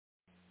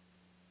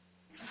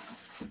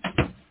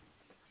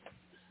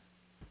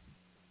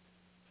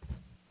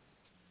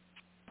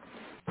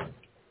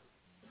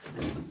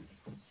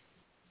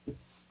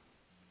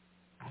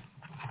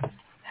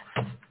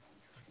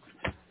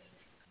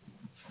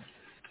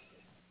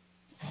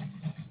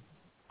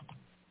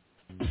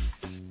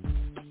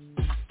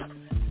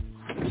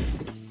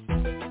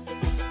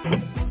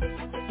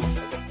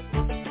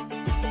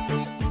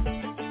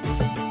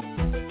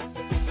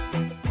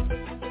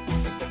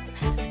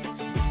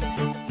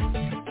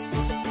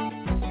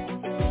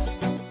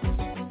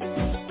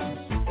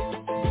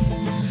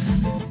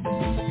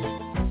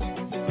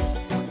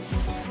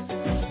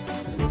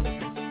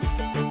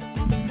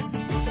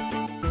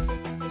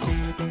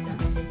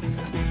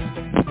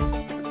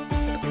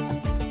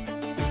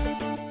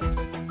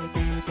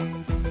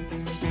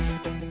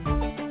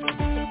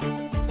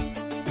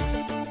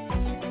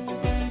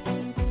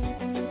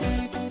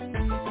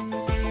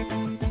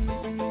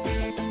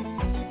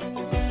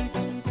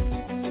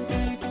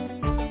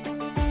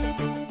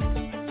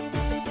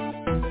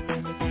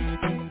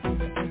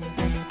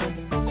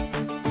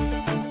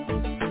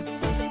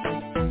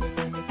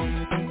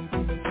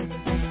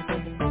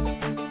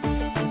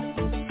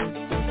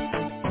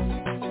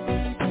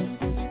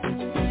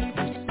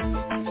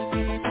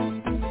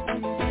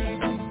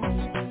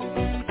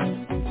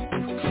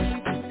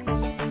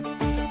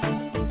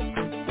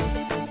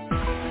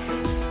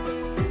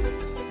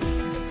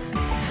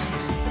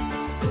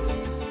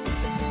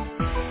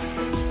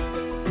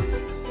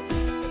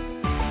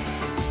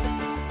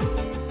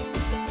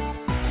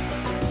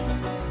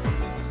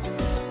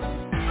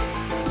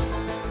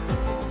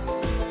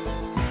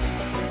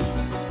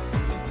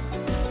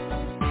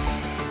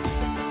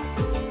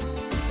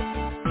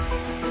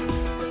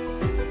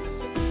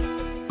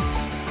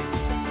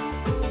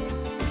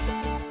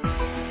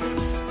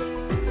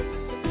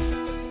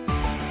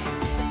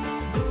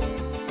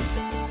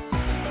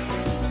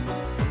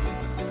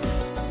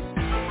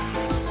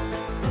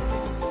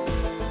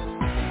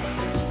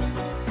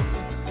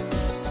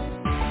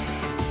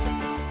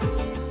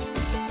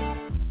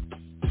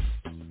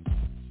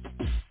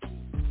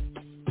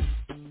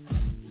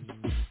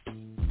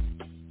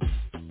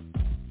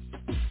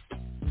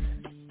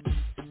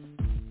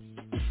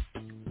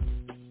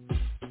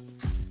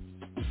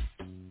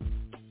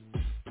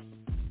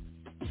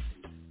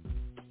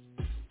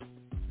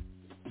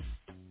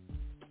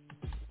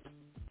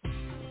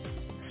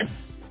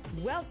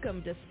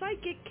Welcome to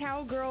Psychic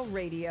Cowgirl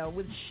Radio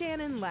with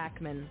Shannon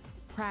Lackman.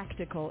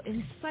 Practical,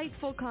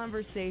 insightful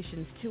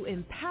conversations to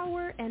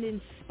empower and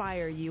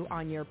inspire you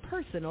on your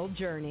personal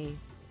journey.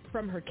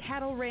 From her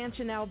cattle ranch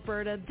in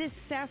Alberta, this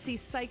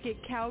sassy psychic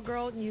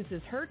cowgirl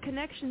uses her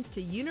connections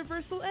to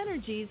universal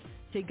energies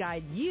to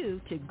guide you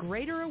to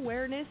greater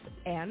awareness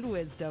and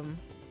wisdom.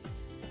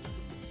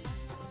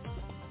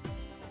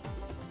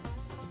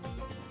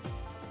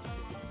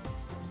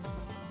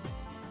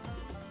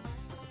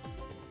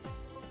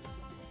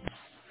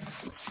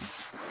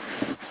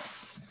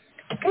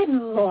 Good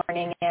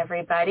morning,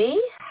 everybody.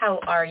 How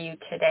are you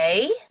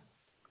today?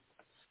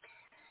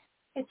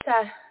 It's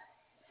a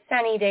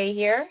sunny day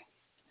here.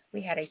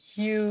 We had a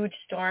huge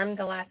storm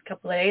the last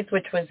couple of days,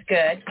 which was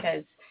good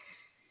because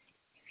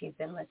if you've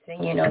been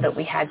listening, you know that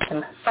we had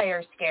some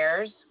fire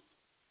scares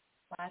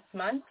last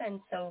month, and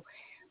so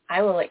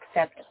I will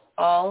accept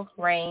all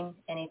rain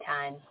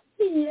anytime.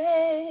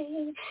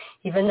 Yay!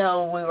 Even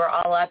though we were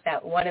all up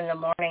at 1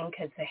 a.m.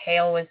 because the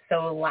hail was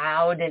so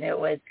loud and it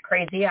was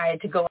crazy, I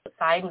had to go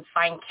outside and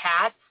find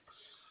cats.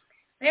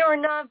 They were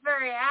not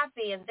very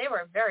happy and they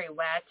were very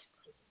wet,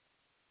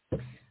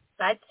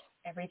 but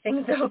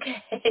everything's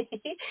okay.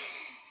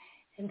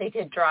 And they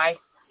did dry.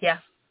 Yeah.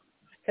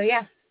 So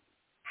yeah,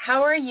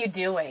 how are you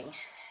doing?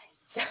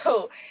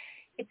 So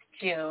it's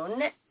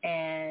June,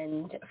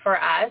 and for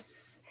us,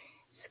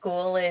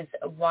 school is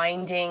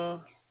winding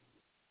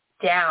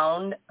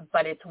down,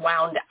 but it's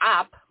wound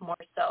up more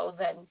so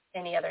than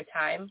any other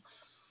time.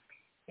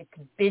 It's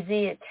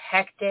busy, it's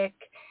hectic.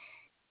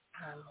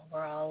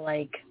 We're all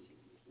like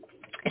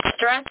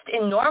stressed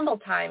in normal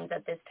times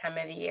at this time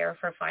of the year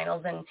for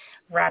finals and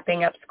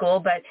wrapping up school,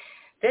 but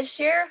this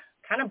year,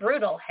 kind of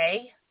brutal,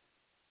 hey?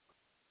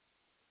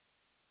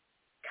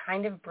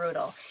 Kind of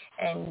brutal.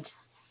 And,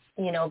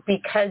 you know,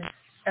 because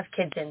of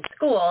kids in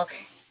school,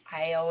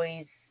 I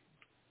always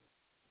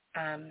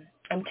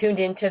I'm tuned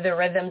into the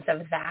rhythms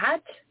of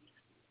that.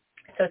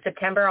 So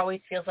September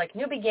always feels like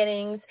new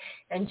beginnings,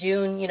 and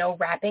June, you know,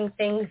 wrapping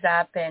things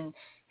up and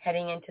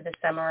heading into the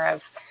summer of,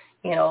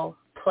 you know,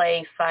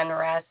 play, fun,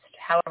 rest,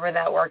 however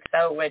that works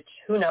out, which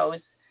who knows,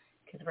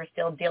 because we're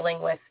still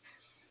dealing with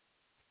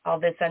all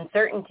this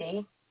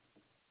uncertainty.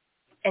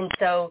 And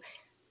so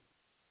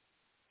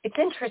it's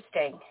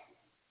interesting.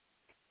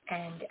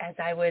 And as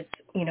I was,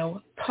 you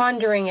know,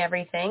 pondering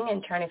everything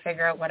and trying to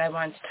figure out what I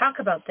wanted to talk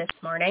about this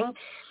morning,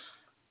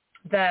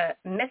 the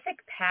Mythic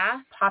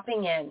Path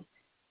popping in.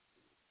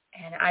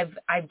 And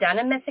I've done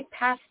a Mythic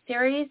Path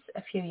series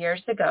a few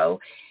years ago,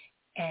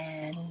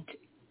 and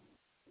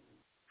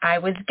I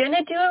was going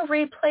to do a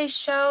replay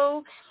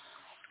show,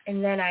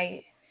 and then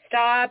I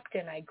stopped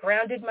and I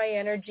grounded my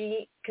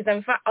energy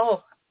because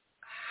how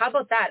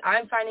about that?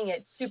 I'm finding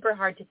it super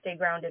hard to stay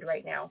grounded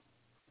right now.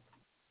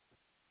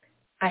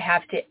 I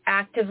have to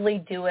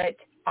actively do it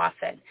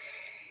often.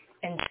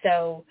 And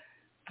so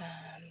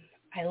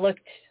I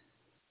looked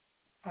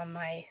on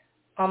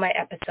all my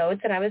episodes,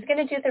 and I was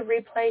going to do the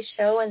replay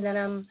show, and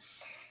then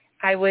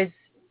I was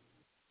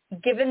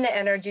given the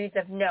energies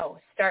of, no,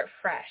 start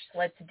fresh.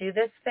 Let's do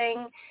this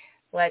thing.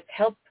 Let's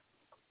help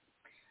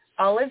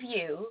all of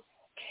you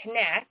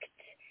connect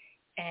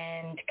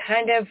and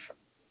kind of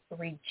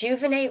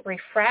rejuvenate,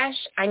 refresh.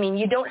 I mean,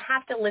 you don't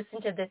have to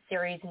listen to this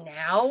series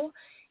now.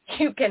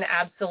 You can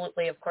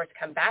absolutely, of course,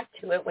 come back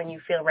to it when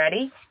you feel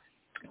ready.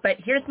 But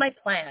here's my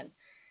plan,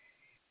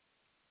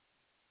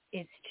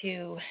 is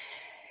to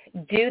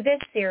do this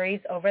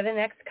series over the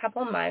next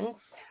couple months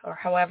or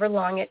however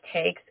long it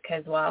takes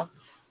because, well,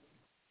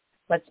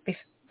 let's be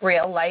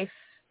real, life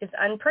is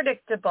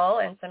unpredictable,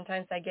 and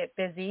sometimes I get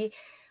busy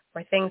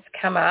where things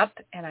come up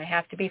and I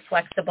have to be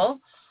flexible.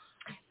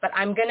 But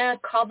I'm going to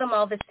call them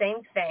all the same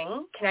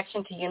thing,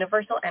 connection to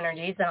universal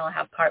energies, and I'll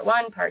have part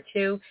 1, part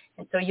 2,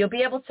 and so you'll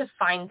be able to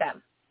find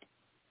them.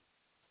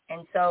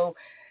 And so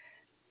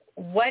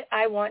what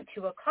I want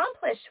to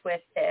accomplish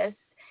with this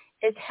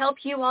is help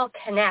you all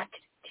connect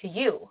to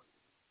you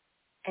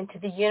and to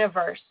the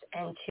universe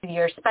and to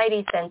your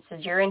spidey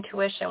senses, your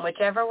intuition,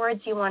 whichever words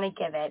you want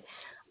to give it.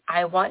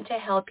 I want to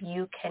help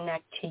you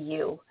connect to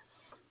you,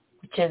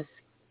 which is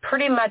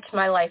pretty much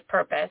my life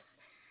purpose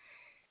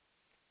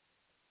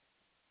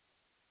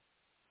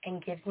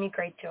and gives me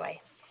great joy.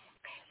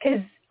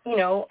 Because, you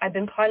know, I've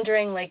been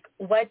pondering, like,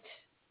 what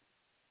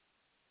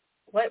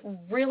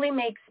really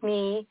makes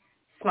me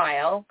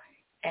smile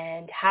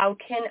and how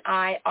can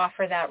I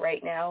offer that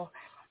right now?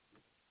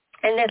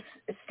 And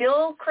it's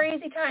still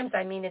crazy times.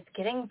 I mean, it's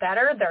getting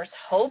better. There's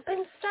hope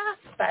and stuff,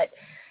 but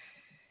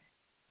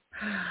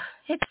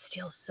it's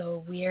still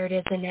so weird,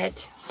 isn't it?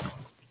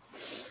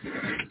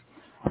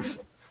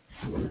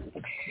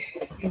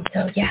 And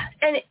so, yeah.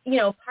 And, you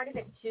know, part of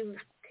it, too,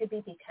 could be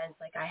because,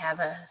 like, I have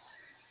a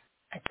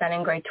son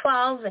in grade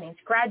 12, and he's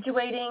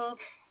graduating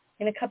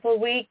in a couple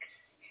of weeks,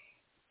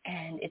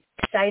 and it's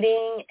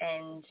exciting,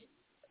 and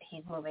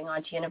he's moving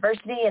on to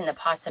university, and the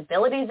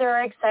possibilities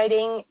are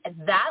exciting.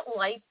 That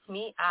lights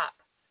me up.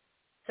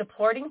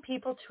 Supporting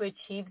people to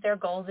achieve their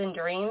goals and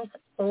dreams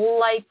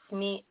lights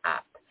me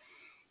up.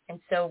 And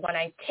so when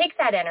I take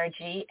that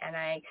energy and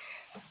I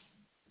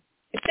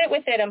sit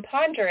with it and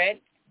ponder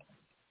it,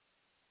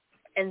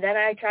 and then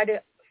I try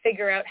to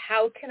figure out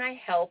how can I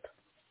help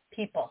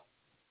people.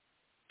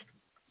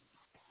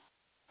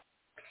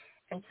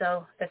 And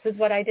so this is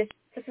what I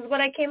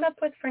came up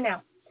with for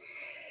now.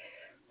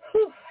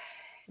 Whew.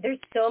 There's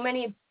so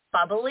many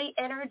bubbly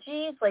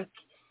energies. Like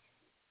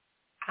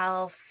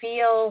I'll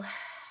feel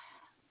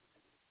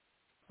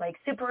like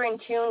super in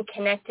tune,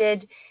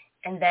 connected,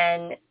 and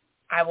then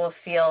I will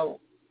feel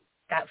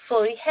that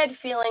floaty head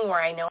feeling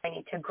where I know I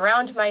need to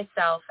ground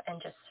myself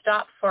and just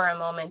stop for a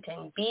moment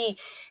and be,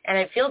 and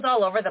it feels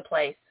all over the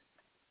place.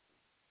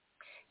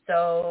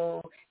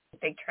 So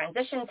big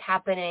transitions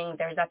happening,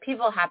 there's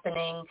upheaval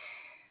happening,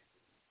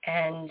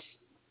 and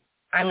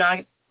I'm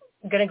not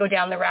going to go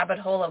down the rabbit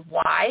hole of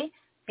why,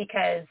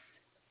 because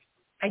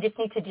I just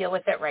need to deal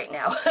with it right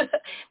now.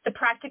 The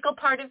practical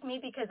part of me,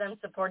 because I'm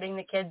supporting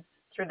the kids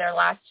through their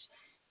last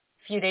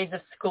few days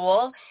of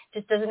school,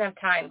 just doesn't have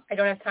time. I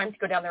don't have time to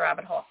go down the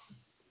rabbit hole.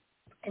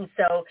 And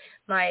so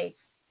my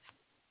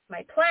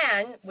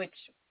plan, which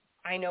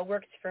I know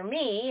works for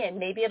me, and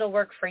maybe it'll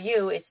work for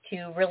you, is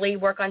to really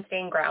work on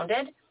staying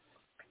grounded.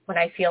 When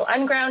I feel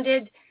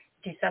ungrounded,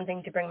 do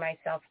something to bring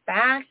myself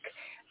back.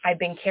 I've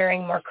been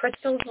carrying more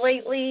crystals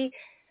lately.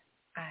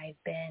 I've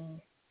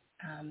been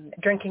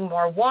drinking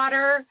more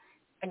water.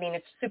 I mean,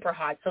 it's super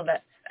hot, so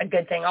that's a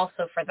good thing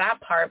also for that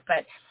part,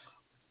 but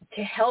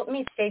to help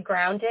me stay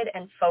grounded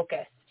and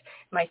focused.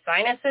 My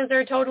sinuses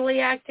are totally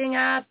acting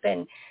up,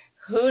 and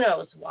who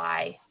knows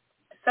why.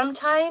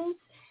 Sometimes,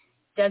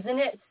 doesn't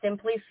it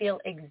simply feel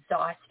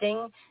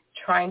exhausting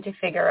trying to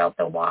figure out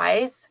the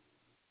whys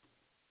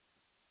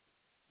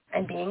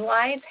and being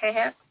wise?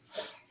 I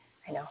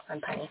know, I'm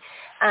punny.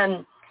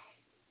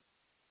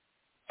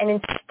 And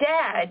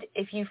instead,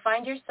 if you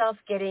find yourself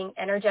getting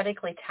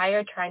energetically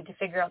tired trying to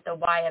figure out the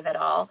why of it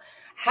all,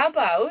 how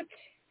about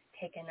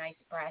take a nice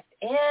breath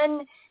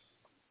in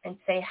and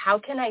say, how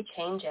can I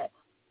change it?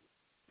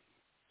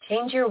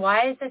 Change your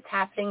why is this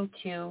happening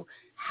to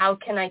how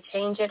can I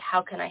change it?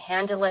 How can I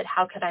handle it?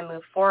 How can I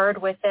move forward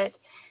with it?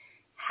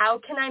 How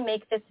can I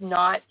make this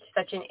not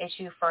such an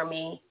issue for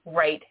me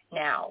right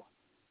now?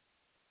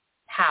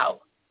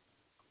 How?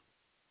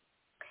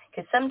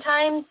 Because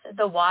sometimes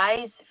the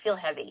whys feel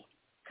heavy.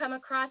 Come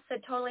across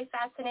that totally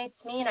fascinates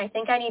me, and I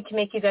think I need to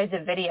make you guys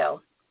a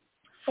video.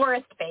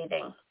 Forest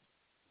bathing.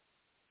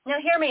 Now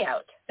hear me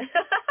out.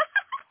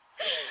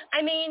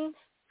 I mean,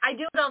 I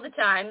do it all the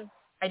time.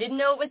 I didn't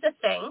know it was a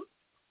thing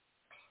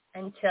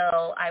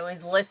until I was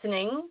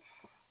listening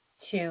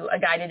to a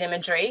guided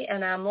imagery,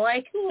 and I'm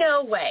like,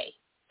 no way.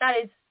 That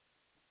is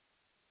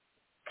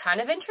kind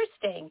of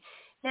interesting.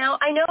 Now,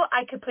 I know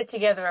I could put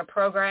together a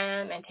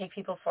program and take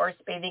people forest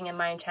bathing in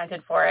my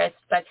enchanted forest,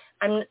 but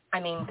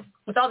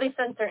with all this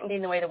uncertainty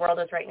in the way the world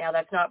is right now,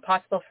 that's not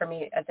possible for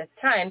me at this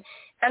time,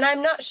 and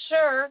I'm not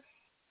sure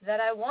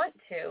that I want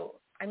to.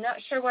 I'm not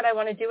sure what I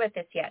want to do with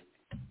this yet.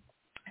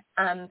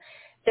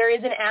 There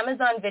is an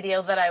Amazon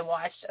video that I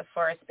watched of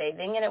forest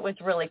bathing, and it was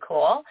really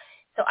cool.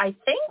 So I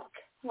think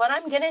what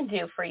I'm going to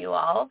do for you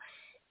all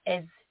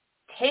is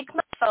take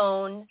my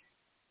phone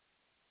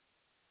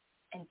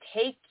and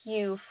take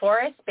you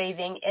forest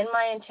bathing in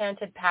my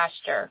enchanted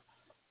pasture,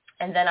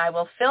 and then I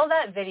will fill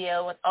that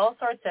video with all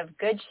sorts of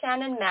good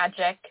Shannon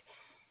magic,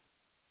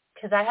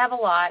 because I have a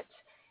lot,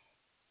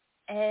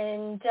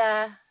 and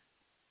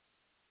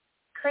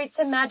create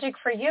some magic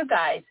for you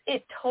guys.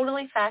 It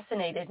totally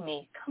fascinated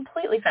me,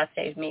 completely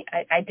fascinated me.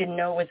 I didn't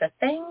know it was a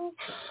thing.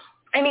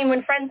 I mean,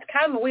 when friends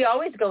come, we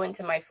always go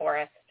into my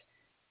forest.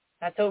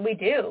 That's what we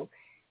do.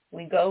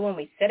 We go and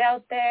we sit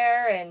out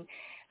there,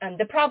 and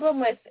the problem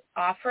with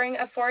offering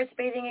a forest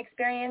bathing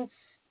experience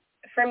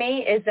for me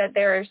is that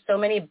there are so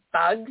many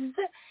bugs,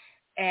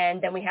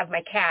 and then we have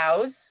my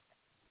cows.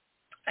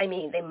 I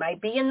mean, they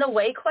might be in the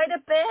way quite a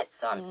bit,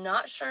 so I'm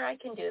not sure I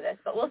can do this,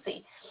 but we'll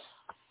see.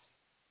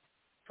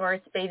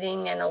 Forest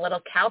bathing and a little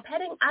cow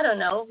petting? I don't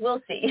know.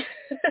 We'll see.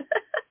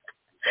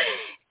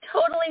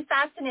 Totally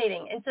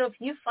fascinating. And so if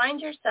you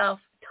find yourself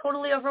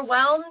totally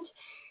overwhelmed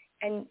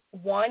and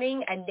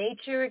wanting a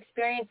nature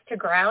experience to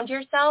ground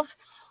yourself,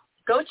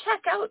 go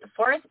check out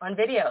Forest on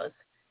videos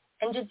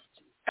and just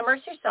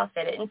immerse yourself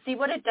in it and see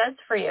what it does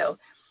for you.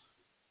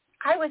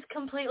 I was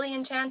completely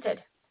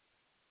enchanted.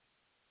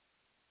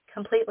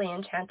 Completely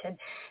enchanted.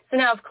 So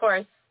now, of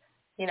course,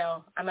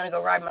 I'm going to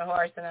go ride my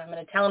horse, and I'm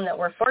going to tell him that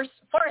we're forest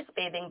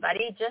bathing,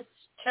 buddy. Just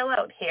chill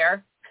out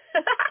here.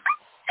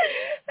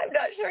 I'm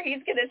not sure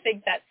he's going to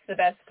think that's the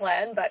best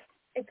plan, but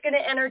it's going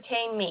to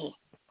entertain me.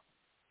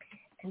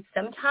 And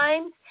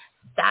sometimes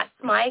that's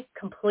my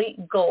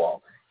complete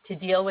goal, to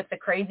deal with the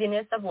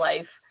craziness of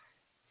life,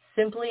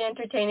 simply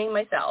entertaining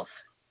myself.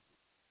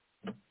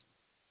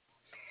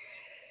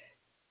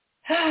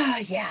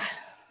 Yeah,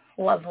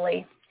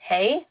 lovely.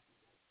 Hey?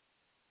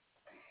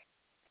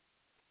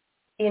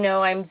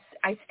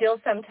 I still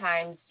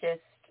sometimes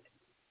just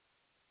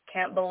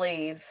can't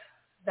believe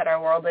that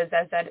our world is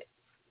as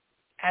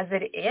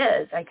it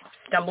is. I'm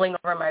stumbling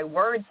over my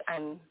words.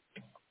 I'm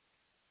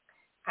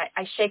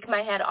I shake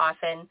my head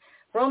often,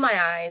 roll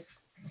my eyes.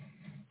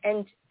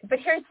 But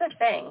here's the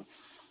thing.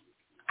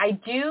 I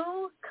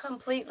do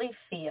completely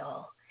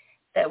feel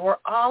that we're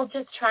all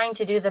just trying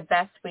to do the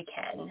best we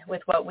can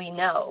with what we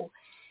know.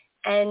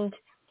 And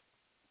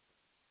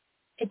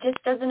it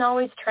just doesn't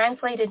always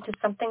translate into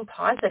something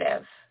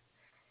positive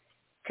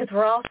because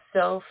we're all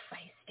so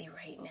feisty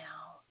right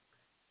now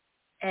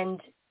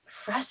and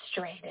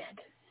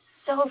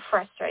so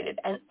frustrated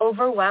and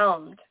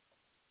overwhelmed.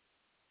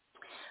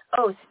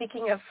 Oh,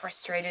 speaking of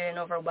frustrated and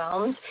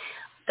overwhelmed,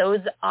 those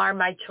are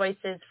my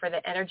choices for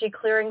the energy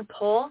clearing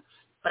poll.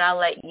 But I'll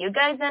let you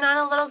guys in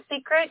on a little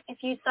secret if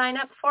you sign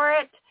up for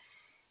it.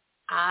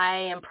 I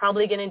am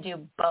probably going to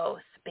do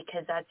both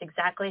because that's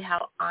exactly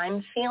how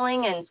I'm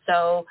feeling. And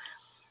so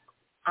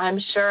I'm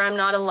sure I'm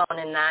not alone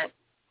in that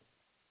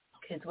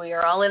because we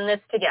are all in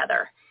this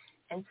together.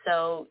 And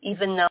so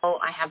even though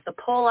I have the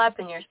poll up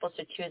and you're supposed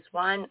to choose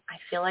one, I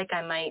feel like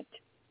I might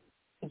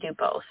do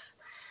both.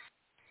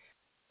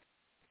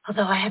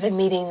 Although I have a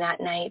meeting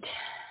that night.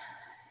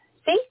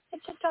 See,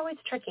 it's just always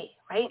tricky,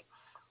 right?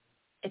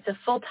 It's a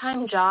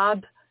full-time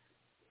job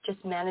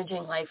just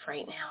managing life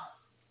right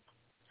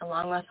now,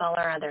 along with all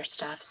our other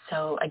stuff.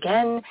 So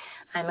again,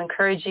 I'm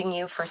encouraging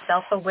you for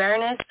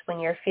self-awareness when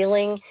you're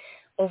feeling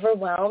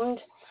overwhelmed.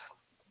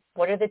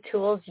 What are the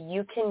tools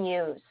you can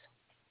use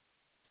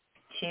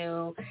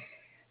to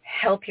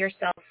help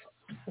yourself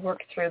work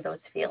through those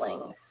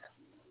feelings?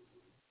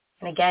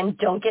 And again,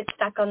 don't get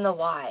stuck on the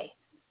why.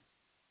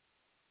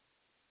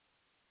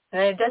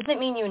 And it doesn't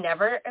mean you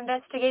never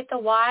investigate the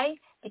why,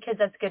 because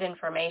that's good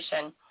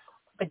information,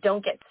 but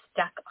don't get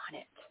stuck on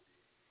it,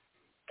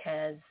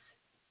 because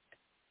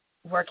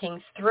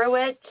working through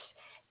it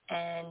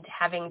and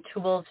having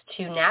tools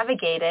to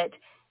navigate it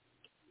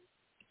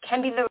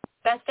can be the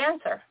best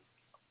answer.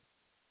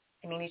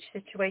 I mean, each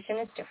situation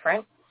is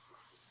different.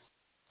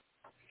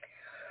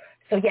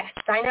 So yes,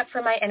 sign up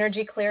for my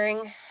energy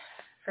clearing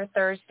for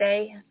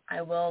Thursday.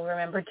 I will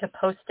remember to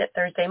post it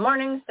Thursday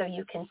morning so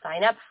you can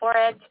sign up for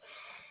it.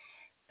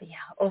 But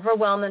yeah,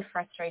 overwhelm and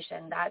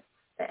frustration, that's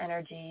the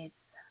energies.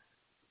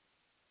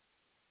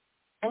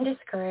 And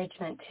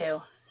discouragement too.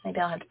 Maybe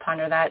I'll have to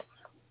ponder that.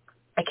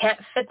 I can't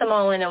fit them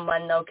all in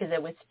one though because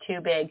it was too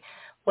big.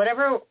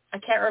 Whatever, I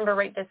can't remember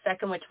right this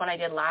second which one I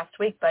did last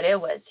week, but it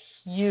was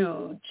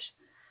huge.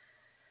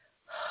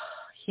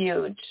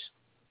 Huge.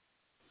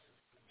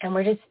 And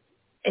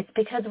it's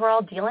because we're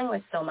all dealing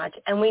with so much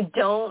and we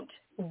don't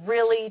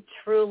really,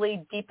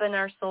 truly, deep in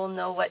our soul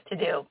know what to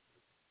do.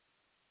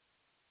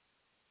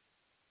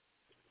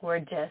 We're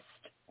just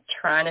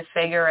trying to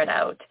figure it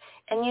out.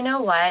 And you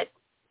know what?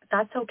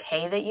 That's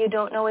okay that you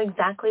don't know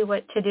exactly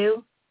what to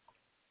do.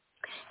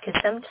 Because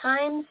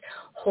sometimes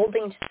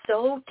holding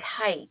so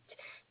tight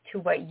to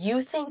what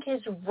you think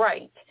is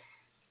right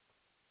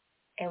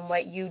and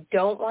what you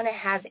don't want to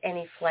have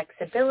any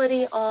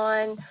flexibility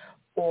on,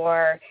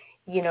 or,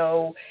 you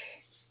know,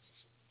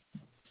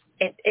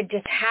 it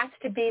just has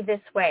to be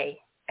this way.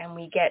 And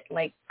we get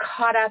like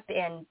caught up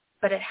in,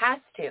 but it has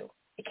to.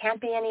 It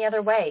can't be any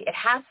other way. It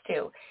has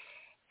to.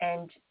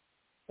 And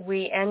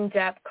we end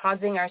up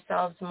causing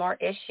ourselves more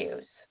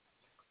issues.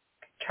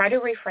 Try to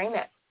reframe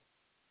it.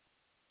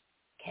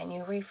 Can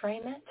you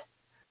reframe it?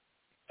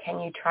 Can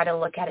you try to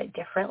look at it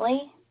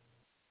differently?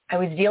 I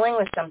was dealing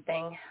with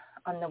something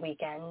on the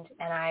weekend,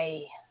 and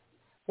I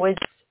was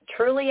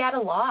truly at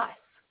a loss.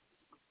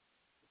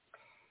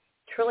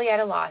 Truly at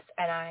a loss.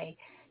 And I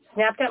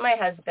snapped at my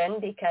husband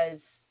because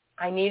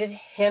I needed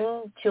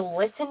him to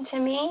listen to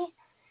me,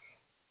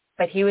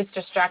 but he was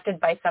distracted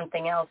by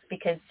something else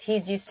because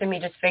he's used to me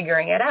just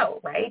figuring it out,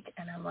 right?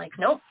 And I'm like,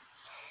 nope,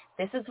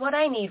 this is what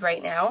I need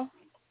right now.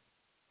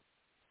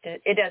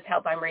 It does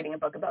help. I'm reading a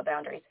book about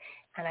boundaries.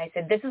 And I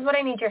said, this is what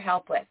I need your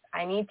help with.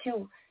 I need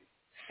to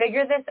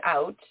figure this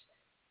out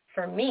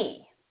for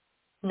me,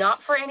 not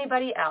for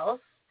anybody else.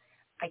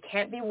 I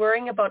can't be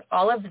worrying about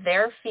all of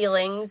their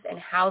feelings and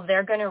how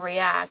they're going to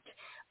react.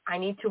 I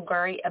need to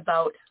worry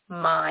about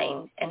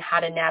mine and how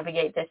to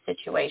navigate this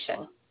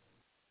situation.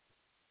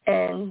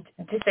 And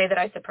to say that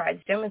I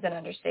surprised him is an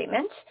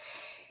understatement.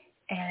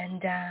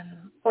 And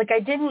I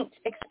didn't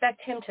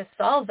expect him to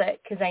solve it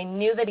because I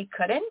knew that he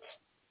couldn't.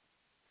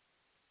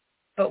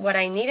 But what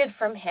I needed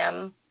from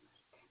him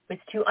was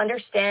to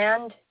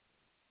understand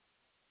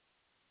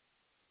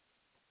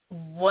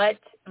what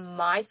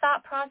my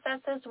thought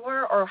processes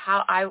were, or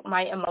how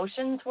my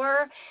emotions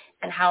were,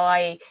 and how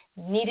I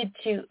needed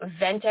to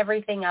vent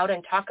everything out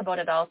and talk about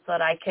it all so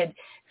that I could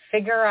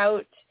figure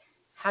out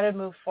how to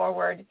move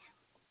forward.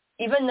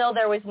 Even though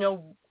there was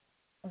no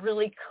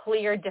really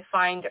clear,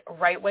 defined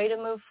right way to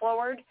move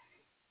forward,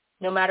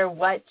 no matter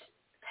what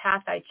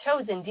path I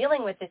chose in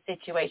dealing with this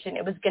situation,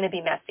 it was going to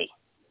be messy.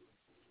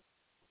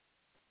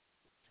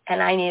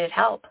 And I needed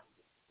help.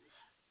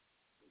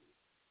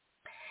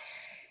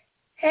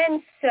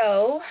 And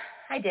so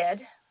I did.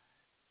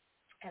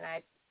 And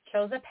I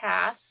chose a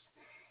path.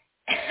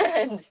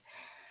 And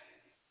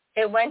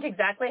it went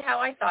exactly how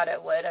I thought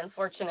it would,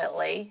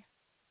 unfortunately.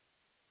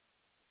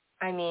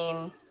 I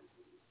mean,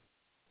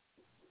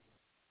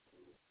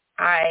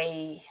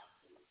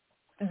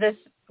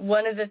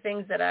 one of the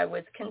things that I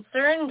was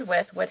concerned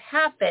with would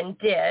happen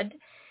did,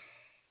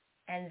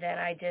 and then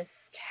I just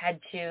had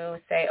to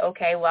say,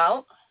 okay,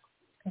 well,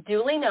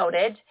 duly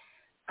noted.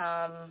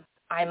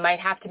 I might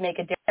have to make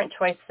a different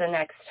choice the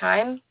next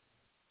time,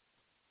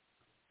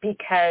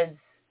 because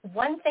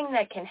one thing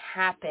that can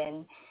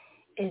happen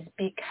is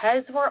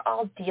because we're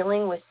all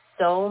dealing with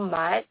so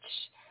much,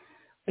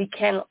 we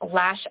can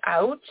lash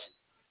out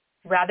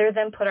rather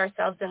than put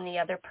ourselves in the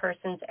other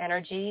person's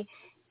energy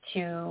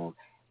to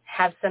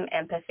have some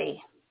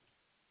empathy.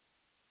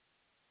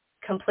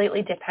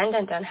 Completely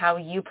dependent on how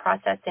you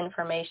process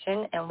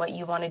information and what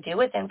you want to do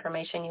with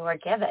information you are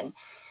given.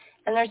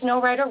 And there's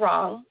no right or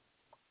wrong,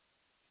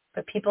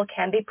 but people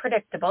can be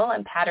predictable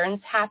and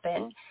patterns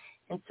happen.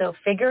 And so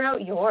figure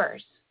out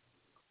yours.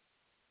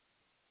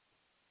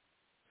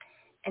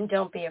 And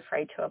don't be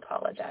afraid to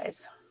apologize.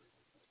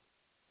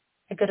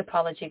 A good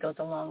apology goes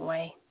a long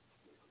way.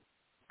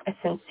 A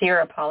sincere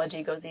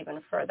apology goes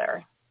even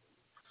further.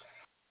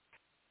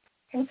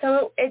 And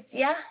so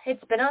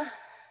it's been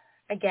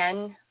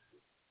again,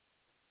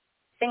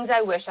 things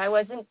I wish I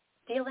wasn't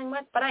dealing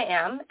with, but I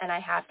am, and I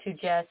have to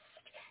just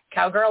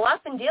cowgirl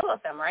up and deal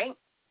with them, right?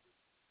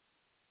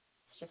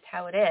 It's just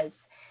how it is.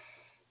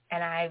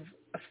 And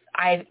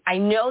I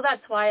know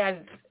that's why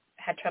I've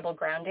had trouble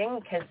grounding,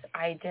 because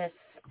I just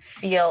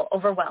feel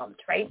overwhelmed,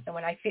 right? And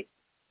when I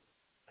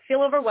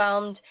feel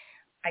overwhelmed,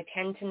 I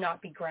tend to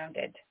not be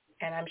grounded.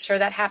 And I'm sure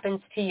that happens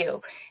to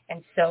you.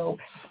 And so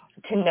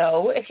to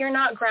know if you're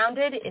not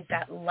grounded is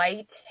that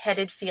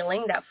light-headed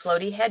feeling, that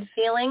floaty head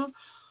feeling.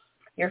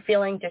 You're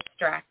feeling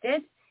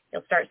distracted.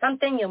 You'll start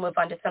something, you'll move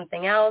on to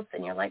something else,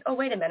 and you're like, oh,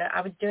 wait a minute,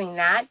 I was doing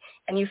that.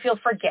 And you feel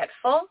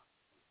forgetful.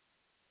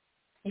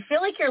 You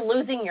feel like you're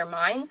losing your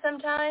mind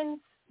sometimes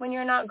when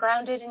you're not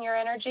grounded in your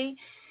energy.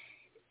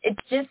 It's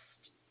just,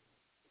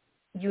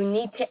 you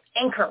need to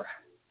anchor,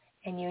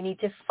 and you need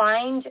to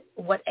find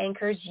what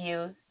anchors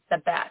you the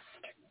best.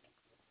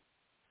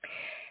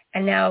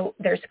 And now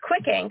there's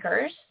quick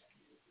anchors,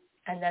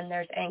 and then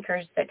there's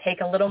anchors that take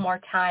a little more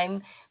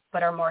time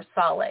but are more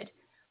solid.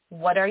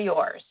 What are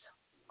yours?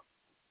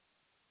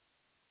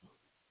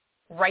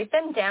 Write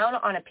them down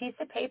on a piece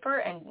of paper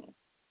and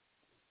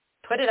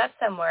put it up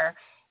somewhere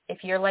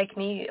if you're like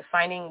me,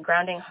 finding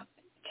grounding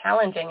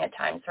challenging at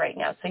times right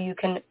now. So you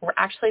can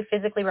actually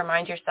physically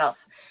remind yourself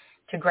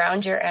to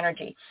ground your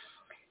energy.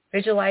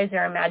 Visualize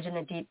or imagine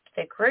the deep,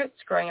 thick roots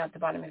growing out the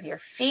bottom of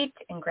your feet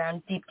and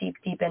ground deep, deep,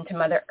 deep into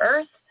Mother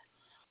Earth.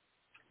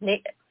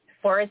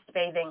 Forest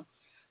bathing.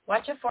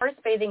 Watch a forest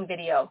bathing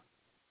video.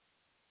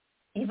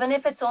 Even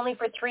if it's only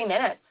for 3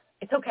 minutes,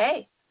 it's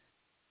okay.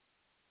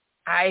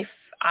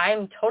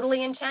 I'm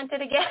totally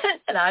enchanted again,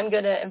 and I'm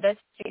going to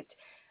investigate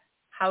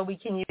how we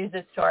can use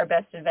this to our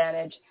best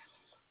advantage.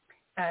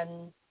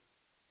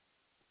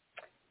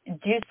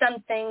 Do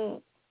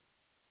something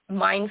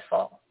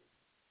mindful.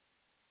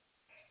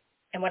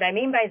 And what I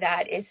mean by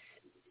that is,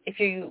 if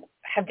you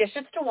have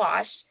dishes to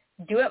wash,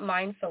 do it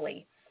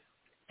mindfully.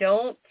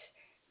 Don't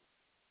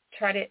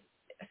try to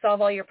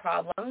solve all your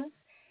problems.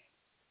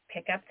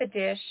 Pick up the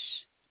dish,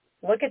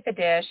 look at the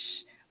dish,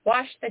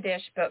 wash the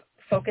dish, but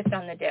focus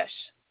on the dish.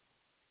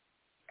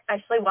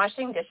 Actually,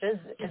 washing dishes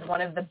is one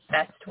of the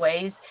best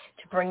ways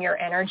to bring your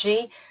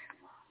energy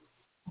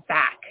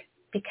back,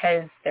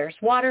 because there's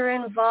water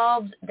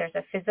involved, there's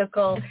a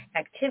physical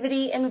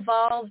activity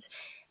involved,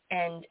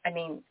 and I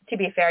mean, to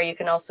be fair, you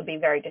can also be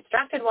very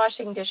distracted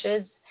washing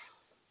dishes,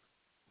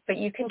 but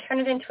you can turn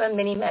it into a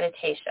mini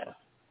meditation.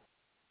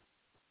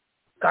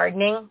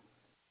 Gardening.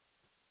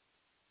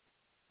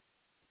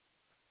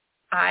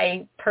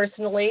 I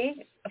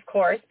personally, of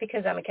course,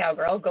 because I'm a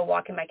cowgirl, go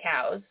walking my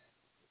cows,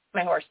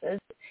 my horses,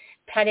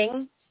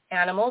 petting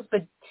animals,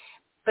 but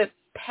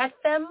pet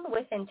them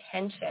with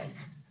intention.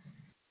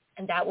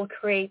 And that will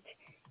create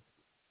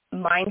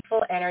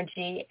mindful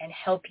energy and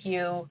help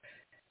you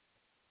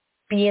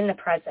be in the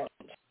present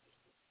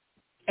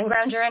and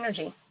ground your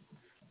energy.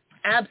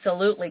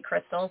 Absolutely,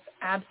 crystals,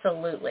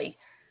 absolutely.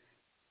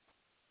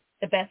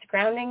 The best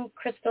grounding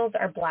crystals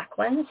are black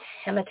ones: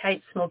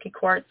 hematite, smoky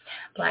quartz,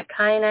 black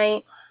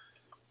kyanite,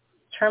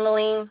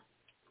 tourmaline.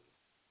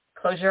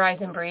 Close your eyes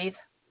and breathe.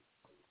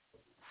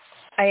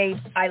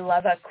 I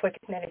love a quick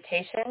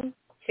meditation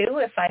too,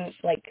 if I'm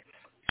like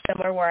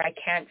somewhere where I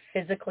can't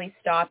physically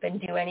stop and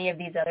do any of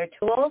these other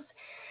tools.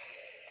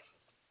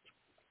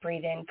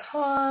 Breathe in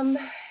calm,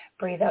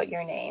 breathe out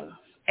your name,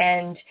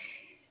 and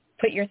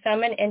put your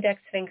thumb and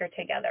index finger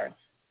together.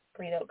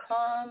 Breathe out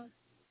calm.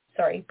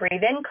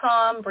 Breathe in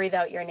calm, breathe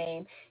out your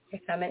name, your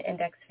thumb and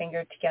index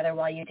finger together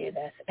while you do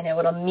this, and it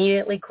will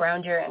immediately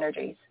ground your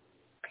energies.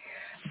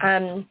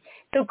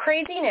 So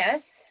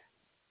craziness,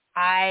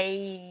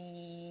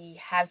 I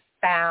have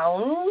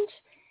found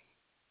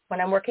when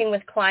I'm working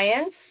with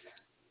clients,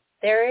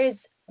 there is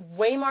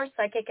way more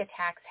psychic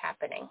attacks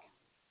happening.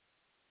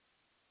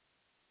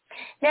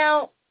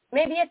 Now,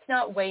 maybe it's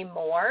not way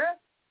more.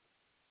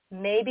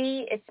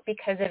 Maybe it's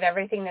because of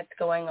everything that's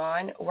going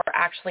on. We're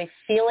actually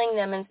feeling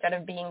them instead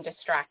of being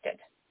distracted.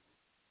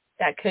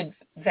 That could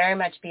very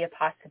much be a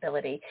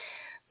possibility.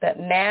 But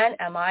man,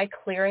 am I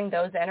clearing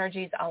those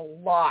energies a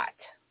lot.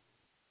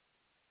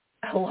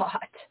 A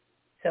lot.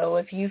 So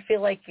if you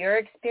feel like you're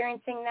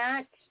experiencing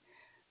that,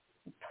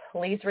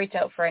 please reach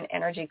out for an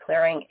energy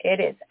clearing. It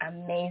is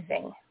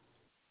amazing.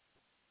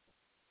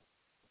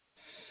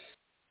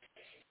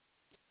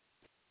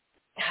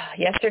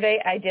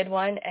 Yesterday I did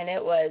one, and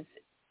it was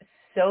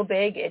so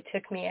big it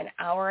took me an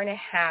hour and a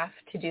half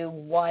to do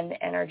one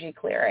energy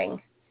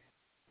clearing.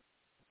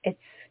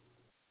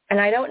 And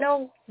I don't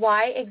know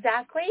why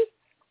exactly,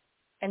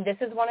 and this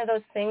is one of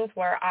those things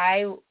where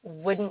I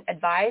wouldn't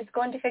advise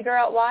going to figure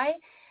out why.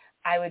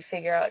 I would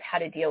figure out how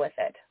to deal with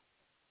it,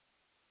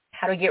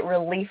 how to get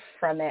relief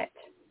from it,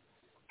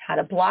 how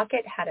to block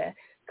it, how to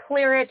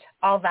clear it,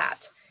 all that,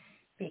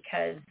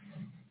 because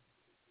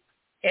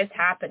it's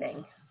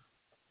happening.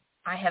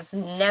 I have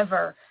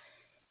never,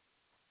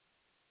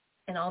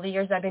 in all the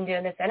years I've been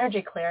doing this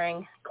energy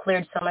clearing,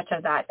 cleared so much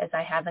of that as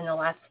I have in the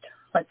last,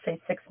 let's say,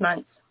 6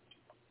 months.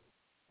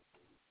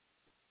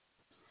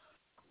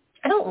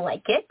 I don't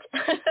like it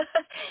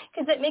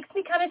because it makes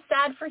me kind of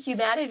sad for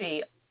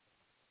humanity.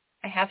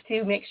 I have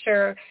to make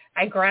sure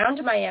I ground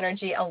my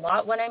energy a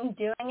lot when I'm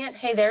doing it.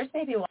 Hey, there's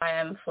maybe why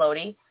I'm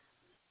floaty,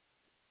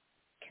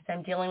 because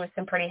I'm dealing with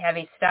some pretty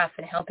heavy stuff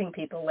and helping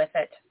people with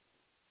it.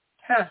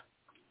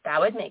 That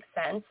would make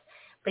sense.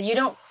 But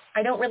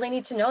I don't really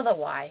need to know the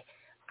why.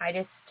 I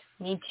just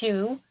need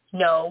to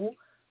know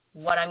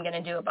what I'm going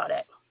to do about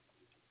it.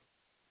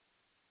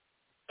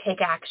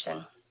 Take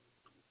action.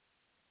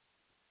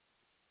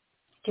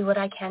 Do what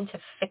I can to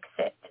fix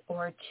it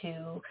or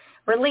to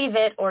relieve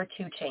it or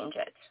to change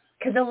it.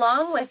 Because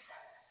along with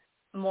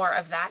more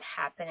of that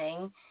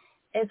happening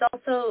is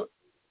also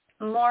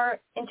more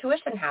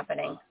intuition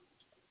happening,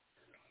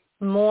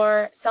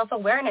 more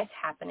self-awareness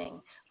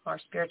happening, more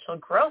spiritual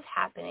growth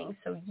happening.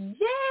 So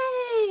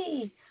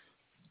yay!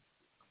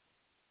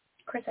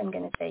 Of course I'm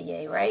going to say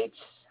yay, right?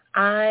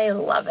 I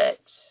love it.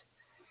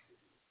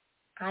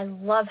 I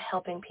love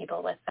helping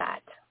people with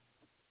that.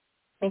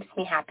 Makes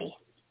me happy.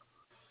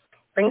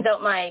 Brings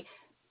out my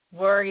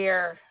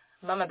warrior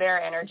mama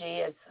bear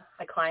energy, as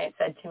a client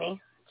said to me.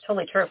 It's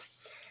totally true.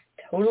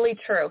 Totally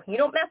true. You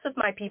don't mess with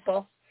my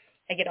people.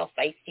 I get all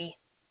feisty.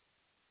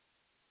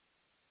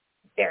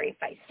 Very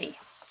feisty.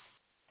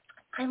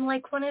 I'm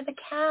like one of the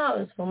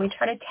cows when we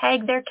try to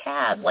tag their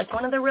calves, like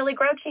one of the really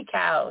grouchy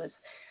cows.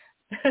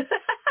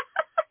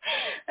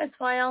 That's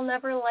why I'll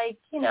never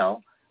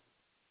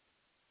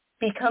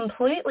be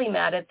completely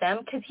mad at them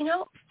because,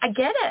 I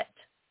get it.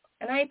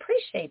 And I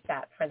appreciate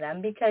that for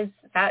them because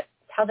that's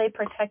how they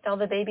protect all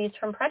the babies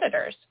from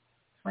predators,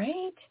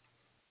 right?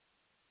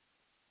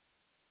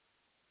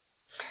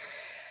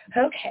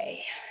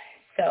 Okay.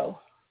 So,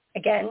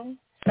 again,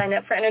 sign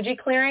up for energy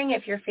clearing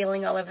if you're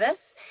feeling all of this.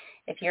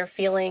 If you're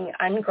feeling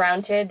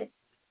ungrounded.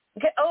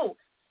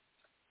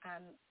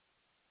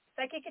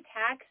 Psychic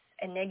attacks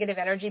and negative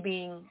energy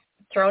being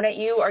thrown at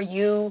you, or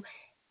you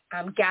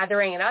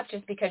gathering it up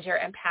just because you're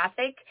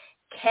empathic,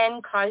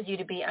 can cause you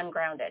to be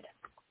ungrounded.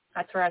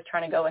 That's where I was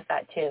trying to go with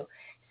that too.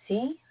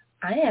 See,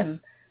 I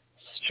am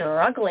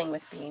struggling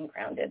with being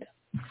grounded.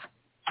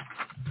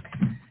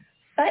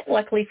 But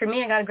luckily for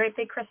me, I got a great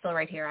big crystal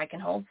right here I can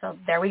hold. So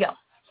there we go.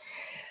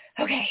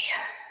 Okay.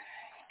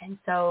 And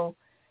so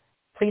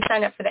please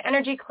sign up for the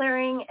energy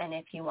clearing. And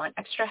if you want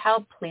extra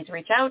help, please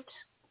reach out.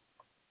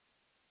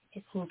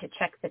 Just need to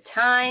check the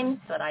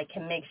time so that I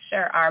can make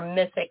sure our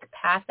Mythic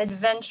Path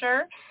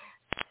adventure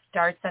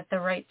starts at the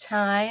right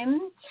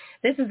time.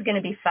 This is going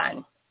to be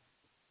fun.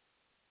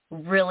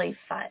 Really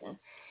fun.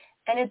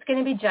 And it's going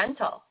to be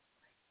gentle.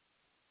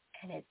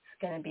 And it's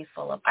going to be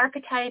full of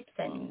archetypes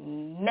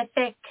and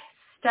mythic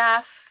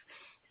stuff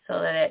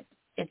so that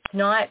it's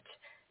not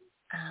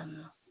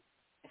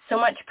so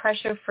much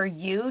pressure for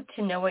you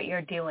to know what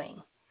you're doing.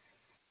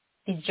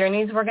 These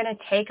journeys we're going to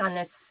take on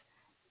this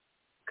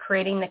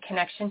creating the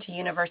connection to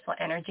universal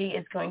energy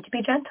is going to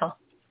be gentle.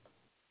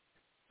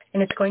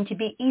 And it's going to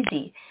be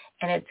easy.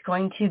 And it's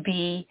going to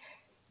be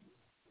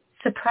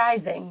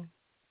surprising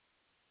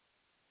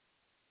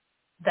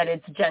that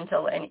it's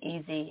gentle and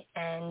easy.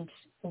 And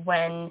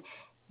when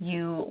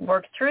you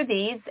work through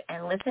these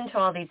and listen to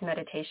all these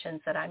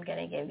meditations that I'm going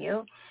to give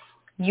you,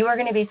 you are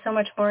going to be so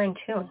much more in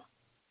tune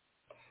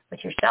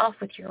with yourself,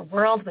 with your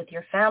world, with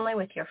your family,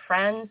 with your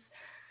friends,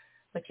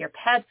 with your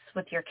pets,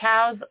 with your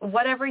cows,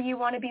 whatever you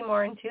want to be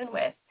more in tune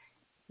with,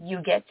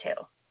 you get to.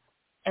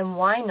 And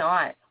why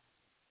not?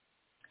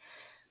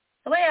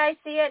 The way I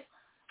see it,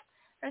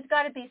 there's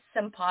got to be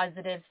some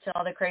positives to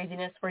all the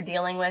craziness we're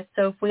dealing with.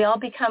 So if we all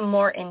become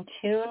more in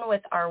tune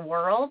with our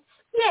world,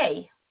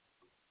 yay.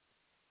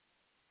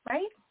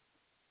 Right?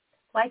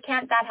 Why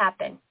can't that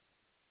happen?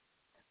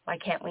 Why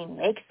can't we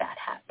make that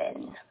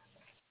happen?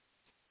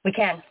 We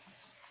can.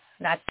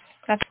 That's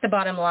the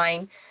bottom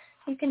line.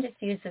 You can just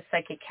use the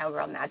psychic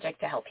cowgirl magic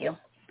to help you.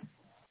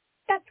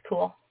 That's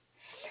cool.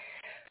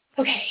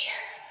 Okay.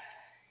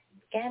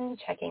 Again,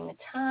 checking the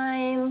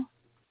time.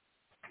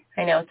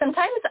 I know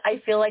sometimes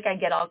I feel like I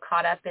get all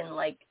caught up in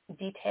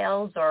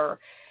details or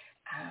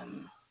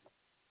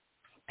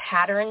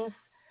patterns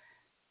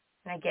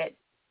and I get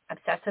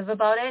obsessive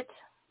about it.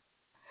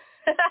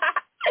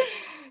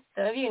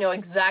 Some of you know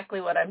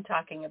exactly what I'm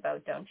talking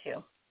about, don't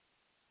you?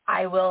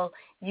 I will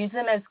use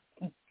them as,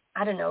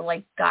 I don't know,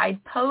 like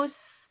guideposts.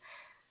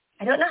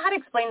 I don't know how to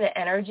explain the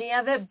energy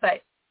of it,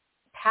 but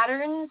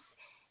patterns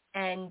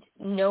and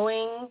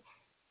knowing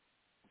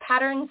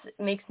patterns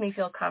makes me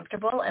feel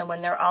comfortable, and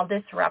when they're all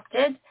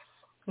disrupted,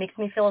 makes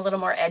me feel a little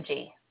more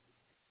edgy.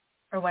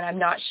 Or when I'm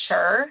not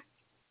sure,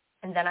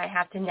 and then I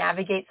have to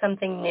navigate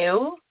something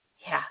new,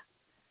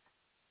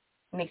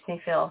 it makes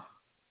me feel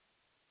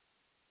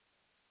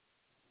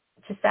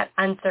just that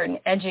uncertain,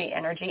 edgy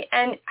energy.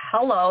 And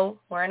hello,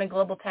 we're in a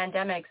global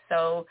pandemic,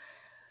 so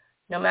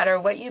no matter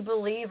what you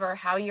believe or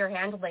how you're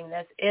handling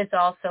this, it's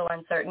also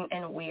uncertain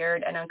and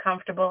weird and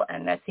uncomfortable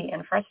and messy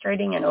and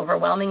frustrating and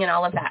overwhelming and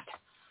all of that.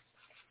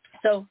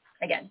 So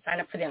again, sign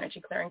up for the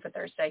energy clearing for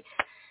Thursday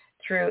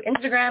through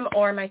Instagram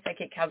or my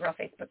Psychic Cowgirl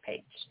Facebook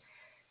page.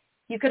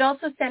 You could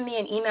also send me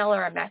an email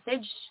or a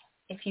message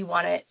if you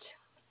want it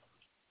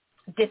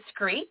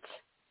discreet.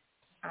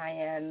 I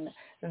am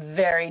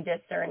very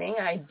discerning.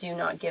 I do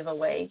not give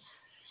away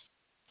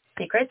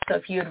secrets. So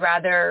if you'd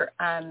rather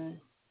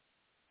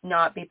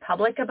not be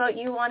public about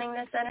you wanting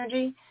this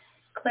energy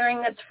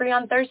clearing that's free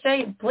on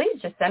Thursday,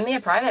 please just send me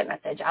a private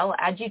message. I'll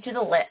add you to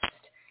the list.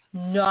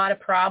 Not a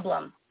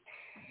problem.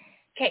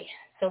 Okay,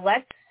 so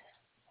let's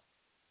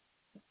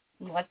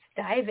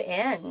dive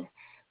in.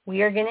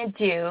 We are going to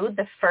do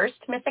the first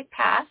mythic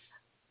path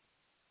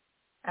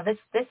of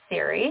this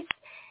series,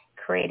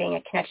 creating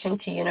a connection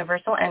to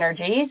universal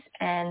energies,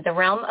 and the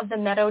realm of the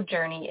meadow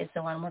journey is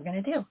the one we're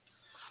going to do.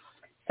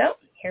 So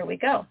here we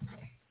go.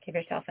 Give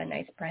yourself a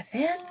nice breath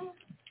in.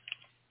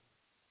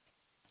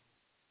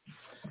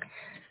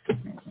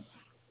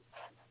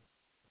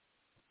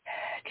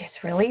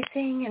 Just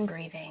releasing and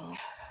breathing.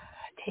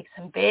 Take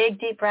some big,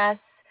 deep breaths,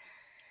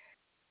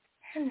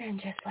 and then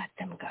just let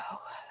them go.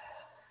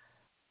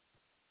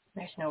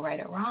 There's no right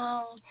or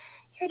wrong.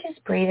 You're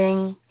just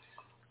breathing,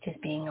 just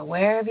being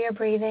aware of your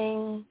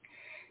breathing,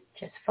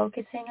 just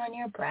focusing on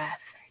your breath,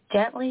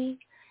 gently,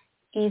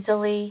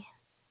 easily,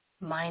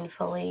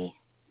 mindfully,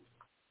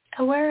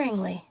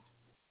 awareingly.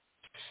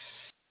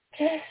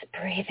 Just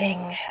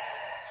breathing.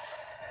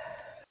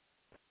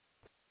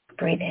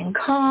 Breathe in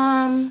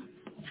calm.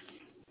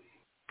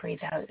 Breathe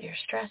out your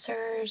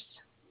stressors.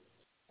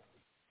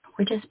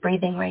 We're just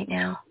breathing right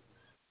now.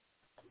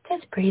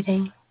 Just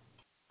breathing.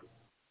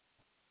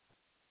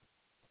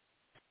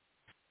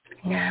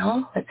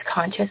 Now, let's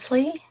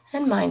consciously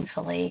and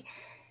mindfully,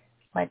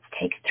 let's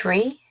take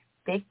 3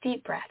 big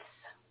deep breaths.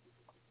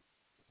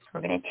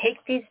 We're going to take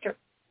these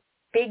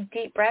big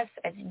deep breaths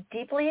as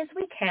deeply as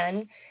we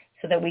can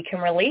so that we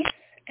can release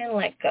and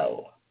let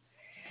go.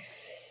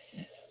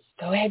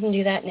 Go ahead and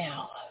do that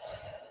now.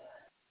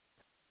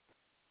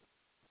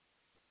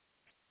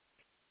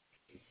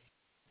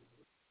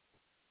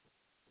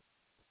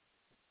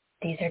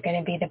 These are going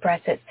to be the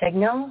breaths that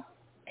signal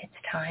it's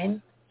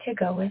time to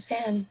go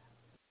within.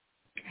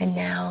 And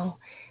now,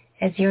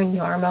 as your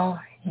normal,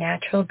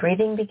 natural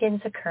breathing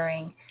begins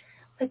occurring,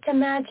 let's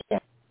imagine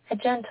a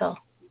gentle,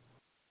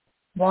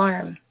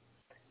 warm,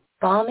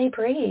 balmy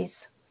breeze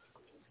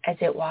as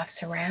it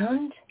wafts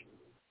around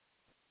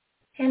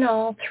and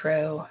all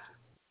through.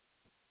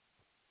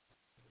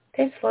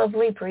 This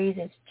lovely breeze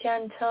is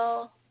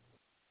gentle,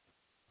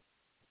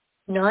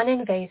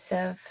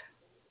 non-invasive.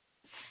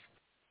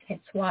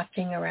 It's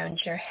wafting around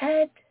your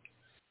head,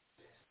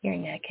 your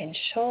neck and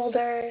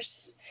shoulders,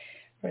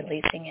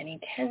 releasing any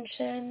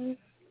tension.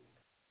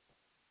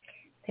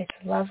 This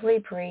lovely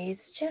breeze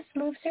just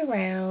moves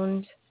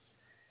around,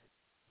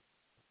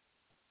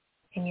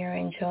 and you're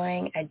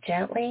enjoying a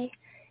gently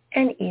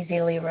and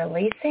easily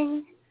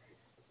releasing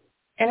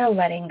and a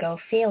letting go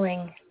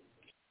feeling.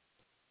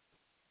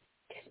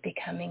 Just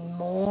becoming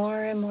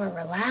more and more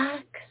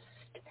relaxed,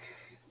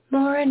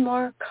 more and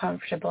more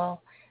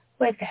comfortable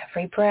with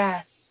every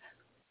breath.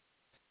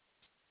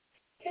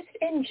 Just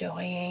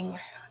enjoying,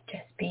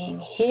 just being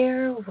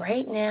here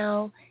right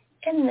now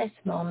in this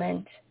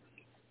moment,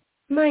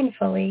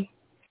 mindfully.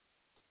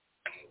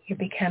 You're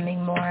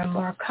becoming more and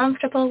more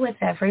comfortable with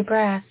every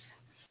breath.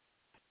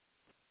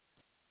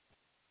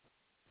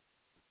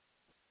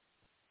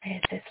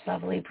 As this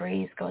lovely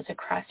breeze goes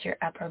across your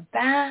upper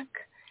back,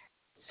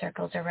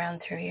 circles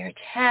around through your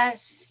chest,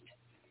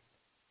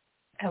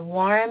 a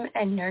warm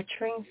and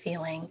nurturing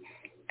feeling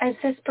as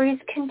this breeze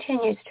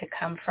continues to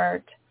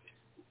comfort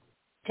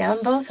down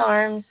both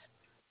arms,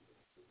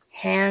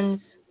 hands,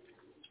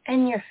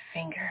 and your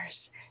fingers,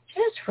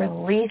 just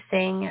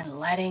releasing and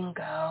letting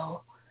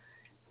go,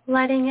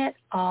 letting it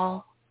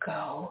all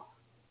go.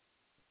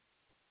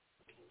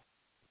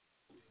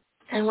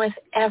 And with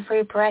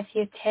every breath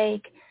you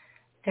take,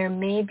 there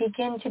may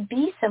begin to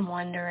be some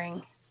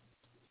wondering.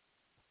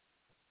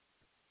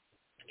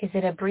 Is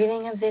it a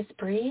breathing of this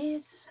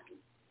breeze?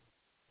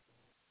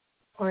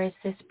 Or is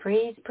this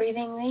breeze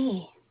breathing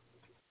me?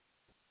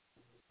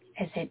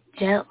 As it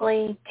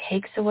gently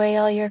takes away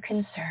all your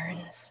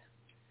concerns.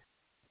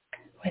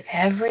 With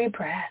every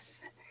breath,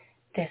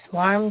 This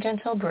warm,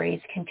 gentle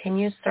breeze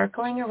continues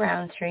circling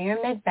around through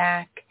your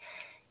mid-back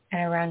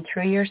and around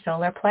through your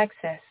solar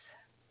plexus.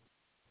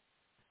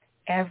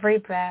 Every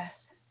breath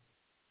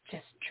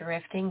just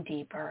drifting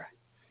deeper.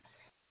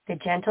 The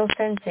gentle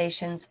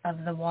sensations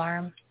of the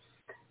warm,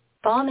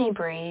 balmy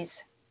breeze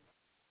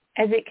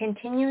as it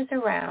continues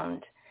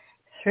around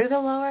through the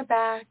lower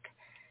back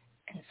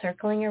and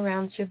circling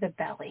around through the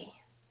belly.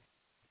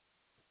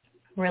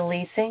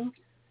 Releasing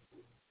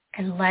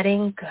and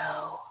letting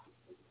go.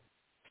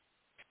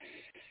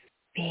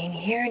 Being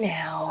here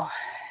now,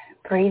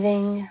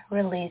 breathing,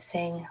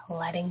 releasing,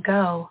 letting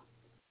go.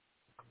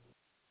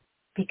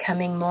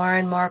 Becoming more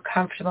and more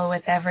comfortable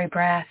with every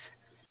breath.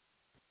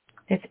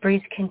 This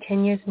breeze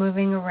continues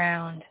moving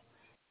around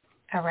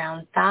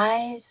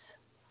thighs,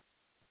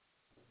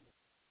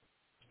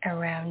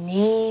 around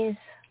knees,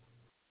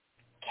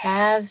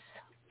 calves,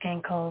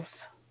 ankles,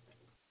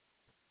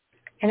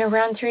 and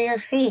around through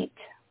your feet.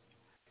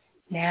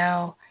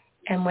 Now,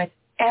 and with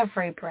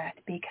every breath,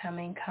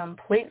 becoming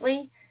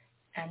completely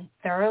and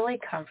thoroughly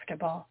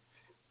comfortable,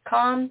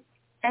 calm,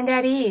 and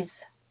at ease.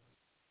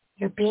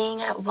 You're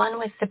being at one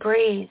with the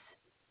breeze.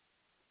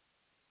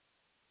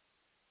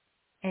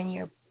 And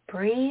your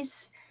breeze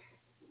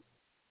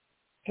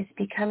is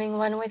becoming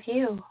one with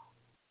you.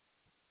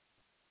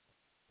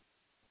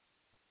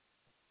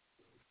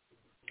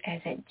 As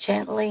it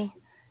gently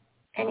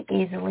and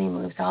easily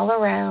moves all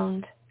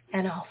around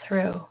and all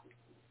through.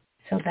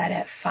 So that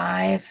at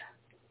 5,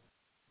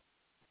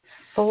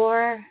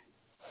 4,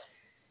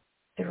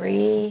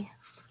 3,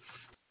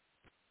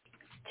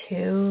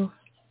 2,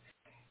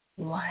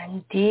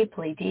 1,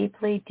 deeply,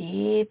 deeply,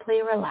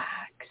 deeply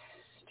relaxed.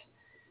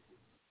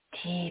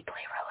 Deeply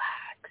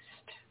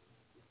relaxed.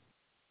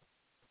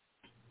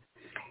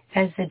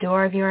 As the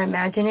door of your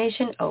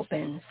imagination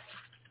opens,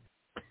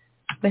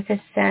 with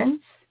a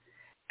sense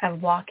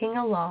of walking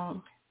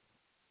along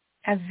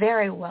a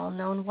very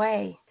well-known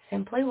way,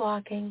 simply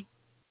walking,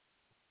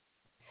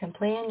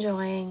 simply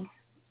enjoying,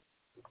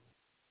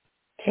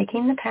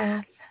 taking the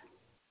path,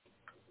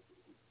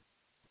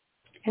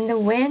 and the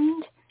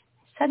wind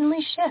suddenly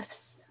shifts.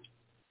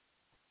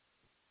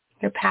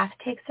 Your path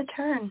takes a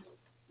turn,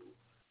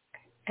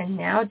 and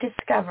now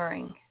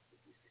discovering,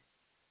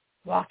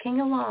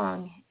 walking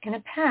along in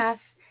a path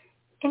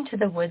into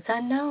the woods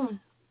unknown.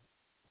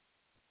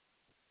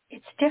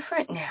 It's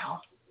different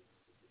now.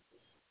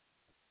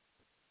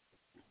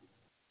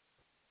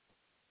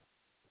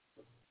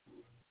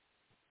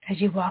 As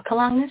you walk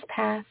along this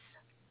path,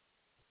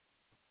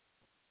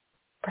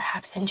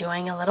 perhaps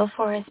enjoying a little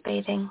forest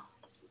bathing.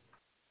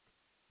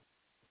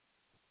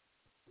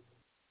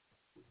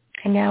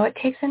 And now it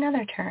takes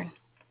another turn.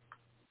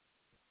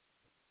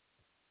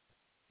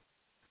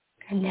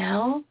 And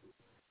now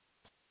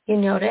you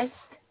notice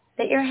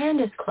that your hand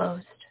is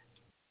closed.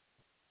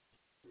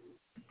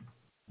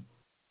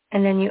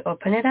 And then you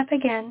open it up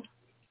again,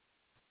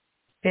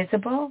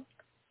 visible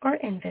or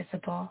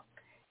invisible,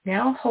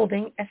 now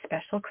holding a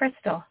special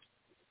crystal.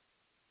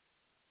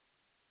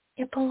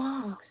 It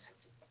belongs.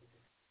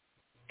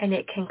 And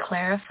it can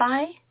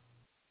clarify,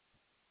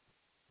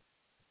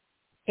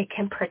 it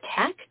can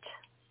protect,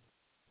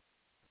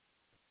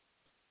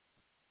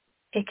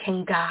 it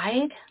can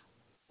guide,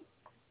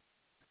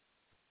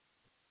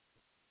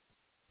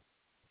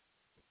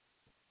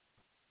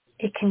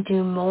 it can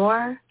do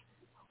more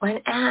when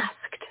asked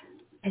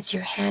as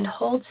your hand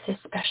holds this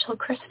special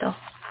crystal.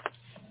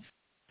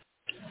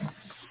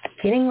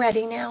 Getting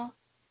ready now,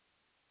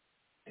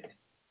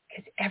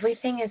 because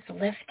everything is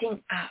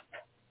lifting up.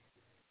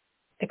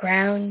 The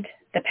ground,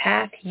 the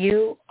path,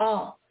 you,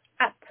 all,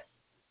 up,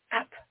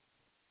 up,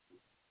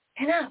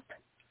 and up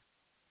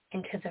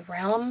into the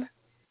realm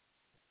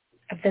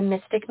of the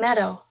mystic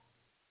meadow.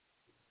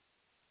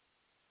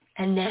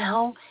 And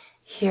now,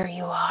 here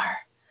you are,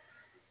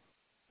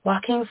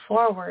 walking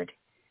forward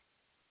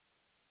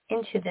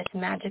into this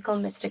magical,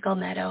 mystical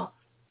meadow.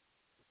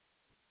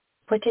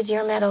 What does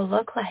your meadow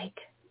look like?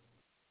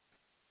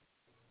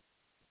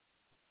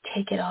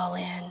 Take it all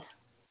in.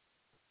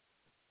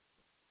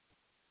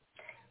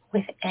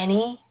 With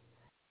any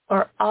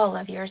or all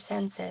of your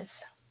senses.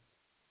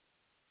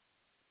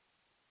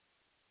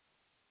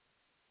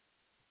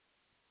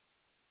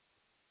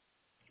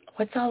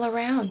 What's all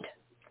around?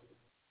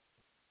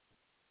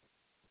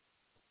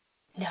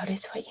 Notice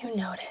what you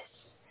notice.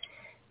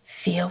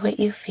 Feel what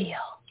you feel.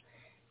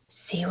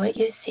 See what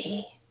you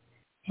see.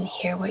 And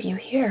hear what you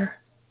hear.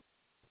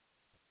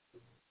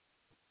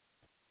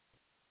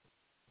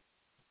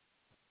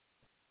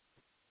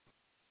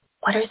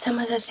 What are some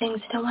of the things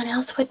no one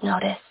else would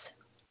notice?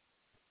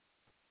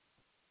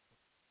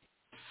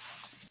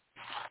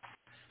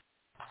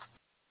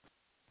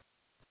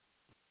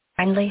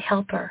 Friendly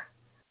helper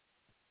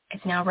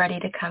is now ready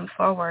to come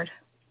forward.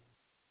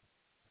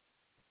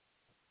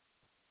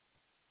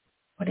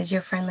 What does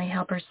your friendly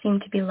helper seem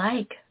to be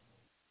like?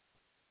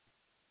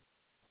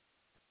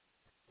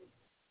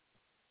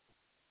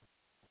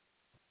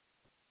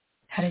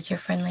 How does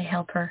your friendly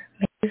helper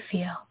make you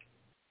feel?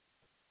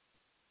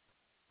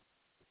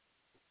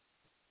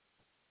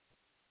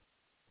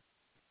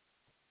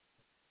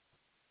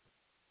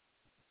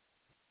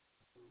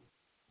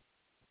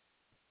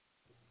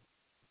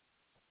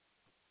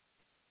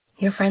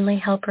 Your friendly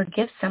helper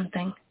gives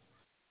something.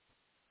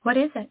 What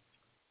is it?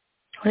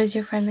 What does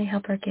your friendly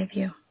helper give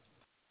you?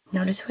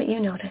 Notice what you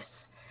notice.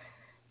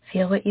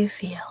 Feel what you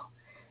feel.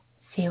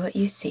 See what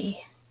you see.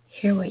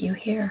 Hear what you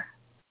hear.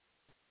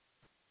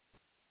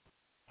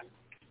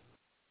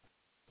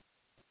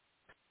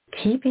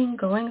 Keeping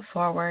going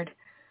forward,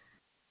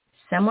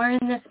 somewhere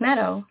in this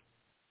meadow,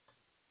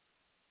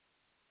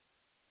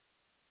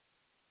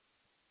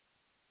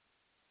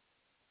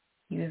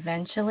 you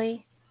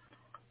eventually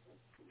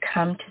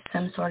come to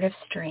some sort of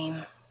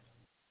stream.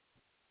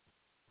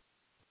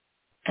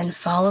 And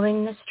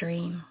following the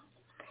stream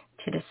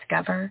to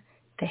discover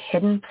the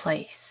hidden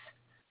place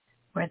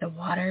where the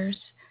waters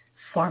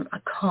form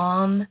a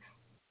calm,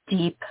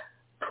 deep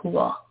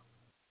pool.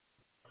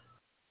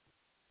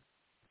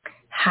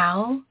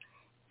 How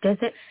does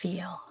it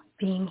feel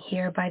being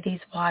here by these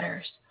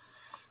waters,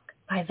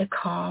 by the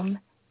calm,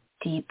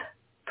 deep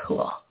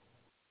pool?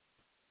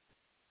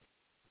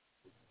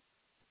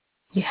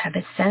 You have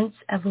a sense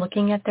of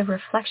looking at the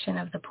reflection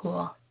of the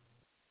pool.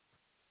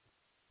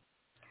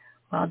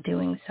 While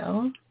doing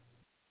so,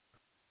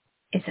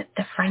 is it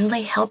the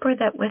friendly helper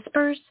that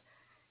whispers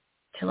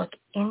to look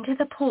into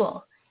the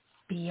pool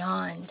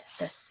beyond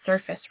the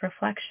surface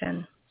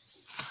reflection?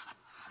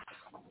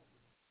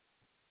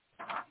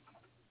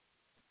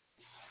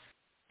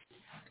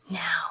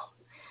 Now,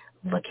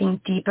 looking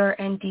deeper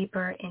and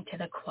deeper into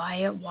the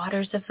quiet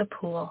waters of the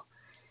pool,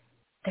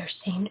 there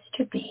seems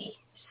to be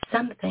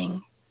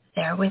something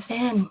there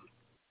within.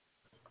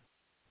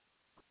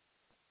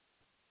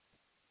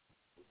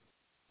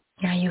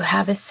 Now you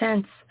have a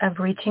sense of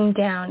reaching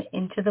down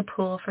into the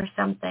pool for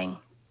something.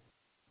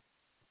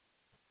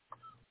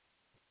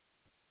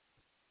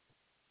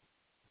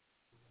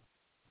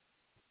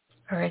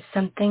 Or is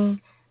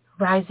something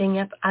rising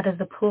up out of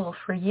the pool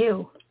for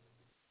you?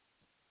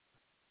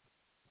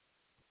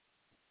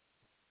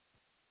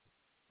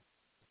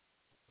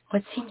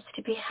 What seems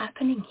to be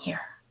happening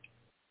here?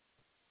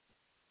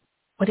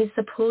 What is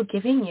the pool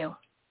giving you?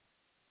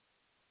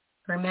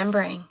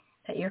 Remembering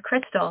that your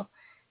crystal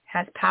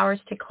has powers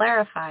to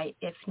clarify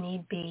if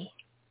need be.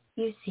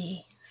 You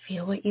see,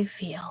 feel what you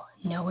feel,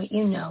 know what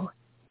you know,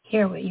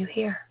 hear what you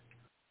hear.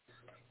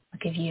 I'll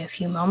give you a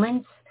few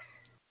moments.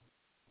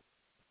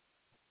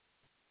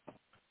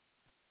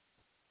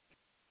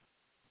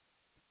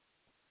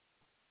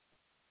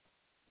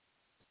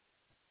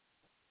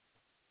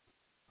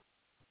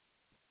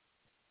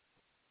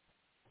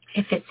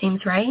 If it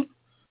seems right,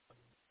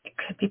 it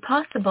could be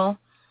possible.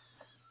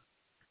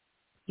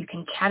 You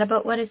can chat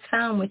about what is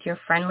found with your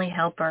friendly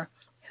helper,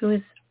 who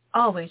is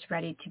always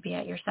ready to be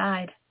at your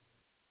side.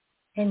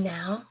 And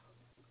now,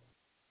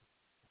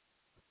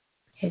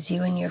 as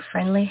you and your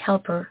friendly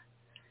helper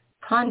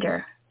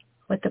ponder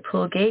what the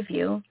pool gave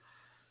you,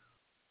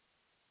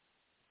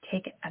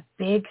 take a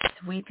big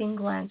sweeping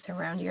glance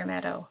around your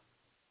meadow,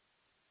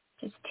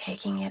 just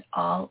taking it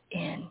all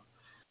in.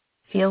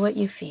 Feel what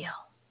you feel.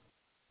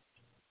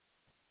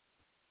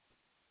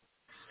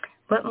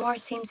 What more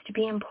seems to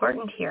be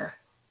important here?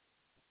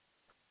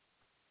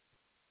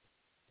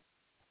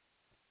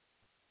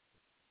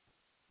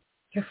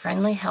 Your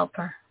friendly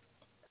helper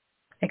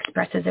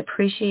expresses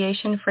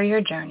appreciation for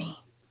your journey.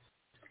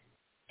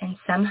 And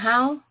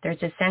somehow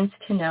there's a sense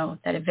to know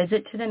that a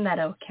visit to the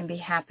meadow can be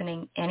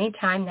happening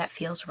anytime that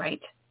feels right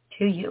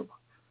to you.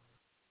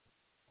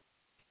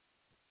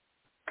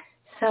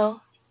 So,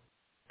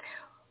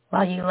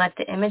 while you let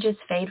the images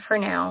fade for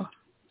now,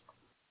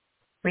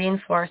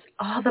 reinforce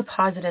all the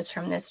positives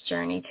from this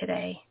journey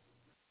today,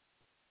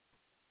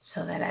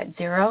 so that at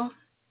 0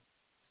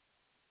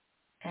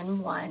 and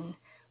 1,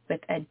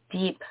 with a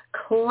deep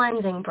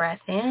cleansing breath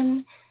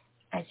in,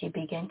 as you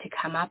begin to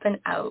come up and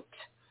out,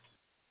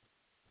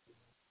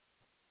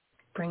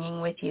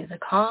 bringing with you the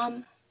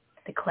calm,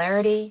 the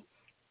clarity,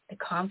 the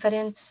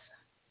confidence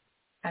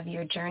of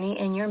your journey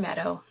in your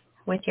meadow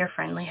with your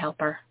friendly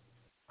helper.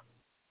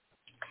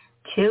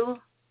 2,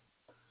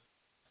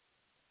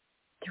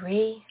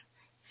 3,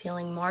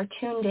 feeling more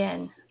tuned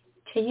in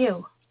to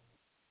you.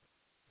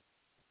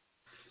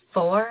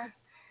 4,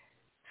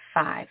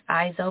 5,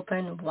 eyes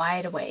open,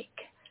 wide awake.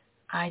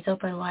 Eyes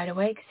open, wide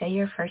awake. Say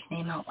your first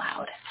name out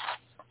loud.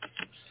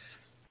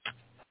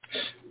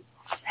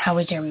 How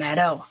was your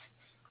meadow?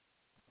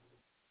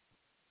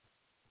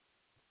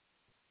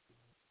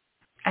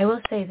 I will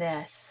say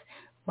this.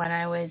 When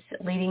I was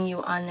leading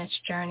you on this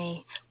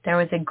journey, there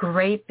was a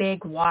great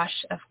big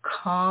wash of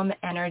calm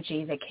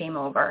energy that came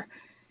over.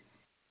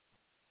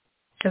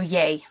 So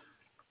yay.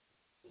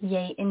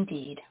 Yay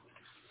indeed.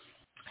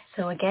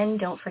 So again,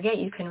 don't forget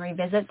you can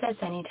revisit this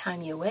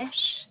anytime you wish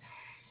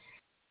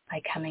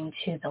by coming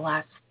to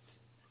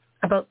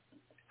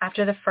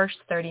after the first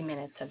 30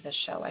 minutes of the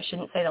show. I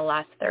shouldn't say the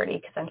last 30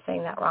 because I'm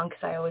saying that wrong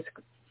because I always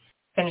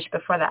finish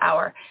before the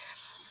hour.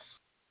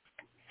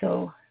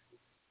 So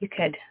you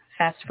could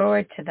fast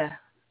forward to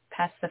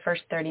past the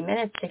first 30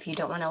 minutes if you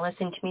don't want to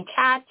listen to me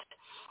chat.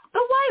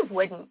 But why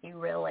wouldn't you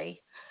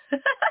really?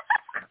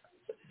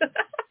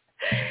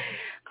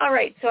 All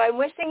right, so I'm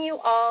wishing you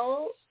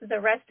all the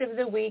rest of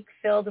the week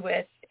filled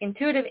with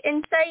intuitive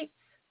insights,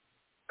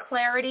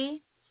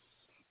 clarity,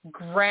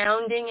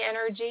 grounding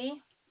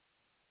energy.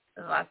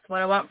 That's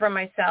what I want from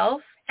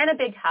myself, and a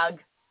big hug.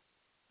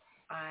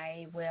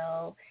 I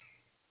will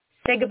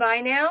say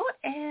goodbye now,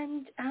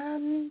 and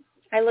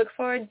I look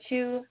forward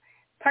to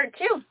part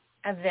 2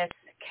 of this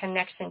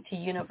connection to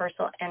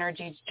universal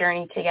energy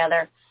journey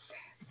together.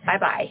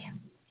 Bye-bye.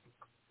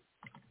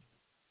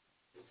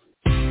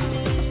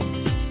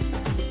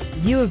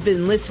 You have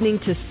been listening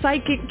to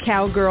Psychic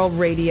Cowgirl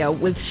Radio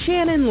with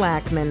Shannon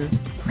Lackman.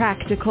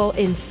 Practical,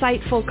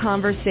 insightful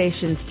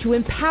conversations to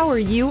empower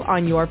you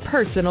on your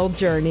personal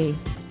journey.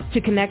 To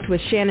connect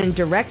with Shannon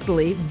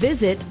directly,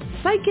 visit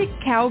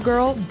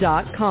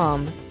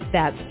psychiccowgirl.com.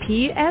 That's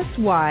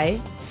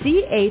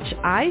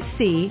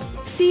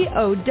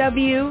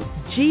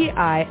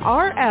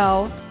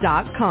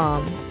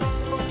PSYCHICCOWGIRL.com.